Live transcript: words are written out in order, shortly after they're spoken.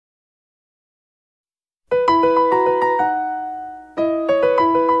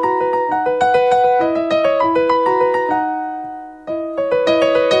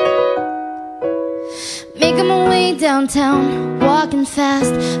downtown, walking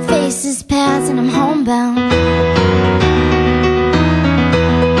fast, faces pass and I'm homebound.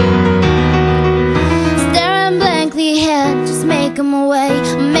 Staring blankly ahead, just making my way,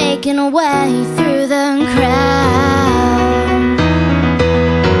 making a way through the crowd.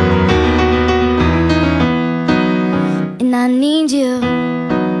 And I need you,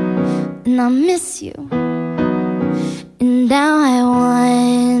 and I miss you. And now I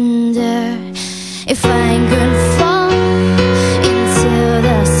wonder if I could fall into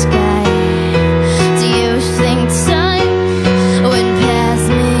the sky. Do you think time would pass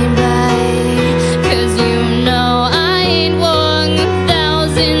me by? 'Cause you know I ain't walked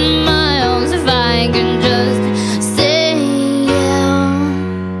 1,000 miles if I can just stay out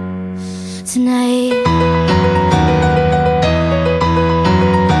tonight.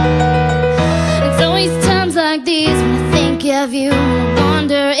 It's always times like these when I think of you, I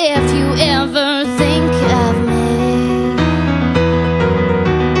wonder if you ever think of me.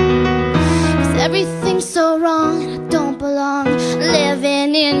 'Cause everything's so wrong and I don't belong,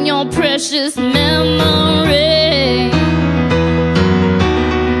 living in your precious memory.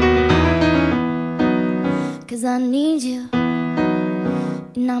 'Cause I need you,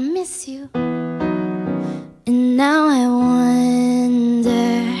 and I miss you. And now I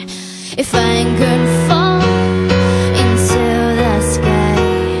wonder if I could fall into the sky.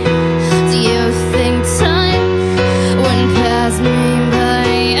 Do you think time would pass me by?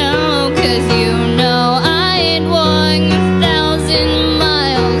 Oh, 'cause you know I ain't walked 1,000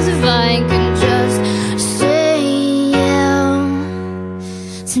 miles if I can just stay out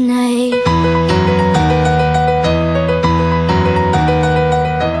tonight.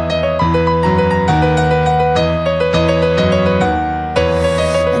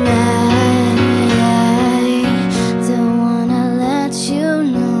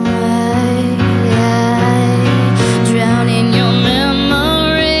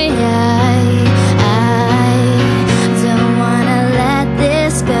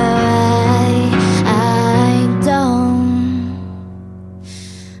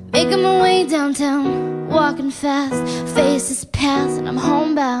 Making my way downtown, walking fast, faces pass and I'm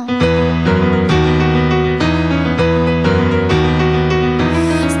homebound.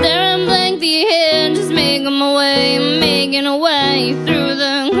 Staring blankly ahead, just making my way, making a way through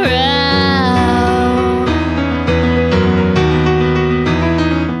the crowd.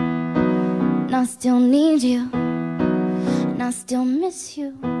 And I still need you, and I still miss you.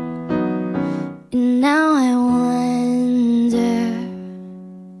 And now I wonder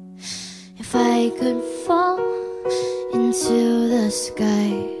if I could fall into the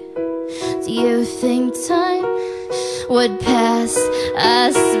sky. Do you think time would pass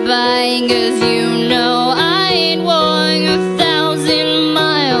us by? 'Cause you know I ain't walked 1,000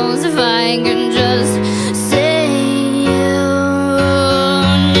 miles if I can just say you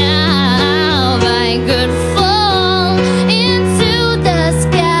now. If I could fall into the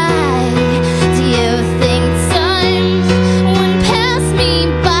sky, do you think time would pass me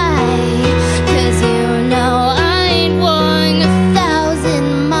by? 'Cause you know I ain't walked 1,000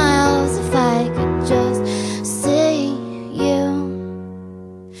 miles if I could just see you.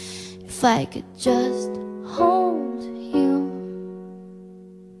 If I could just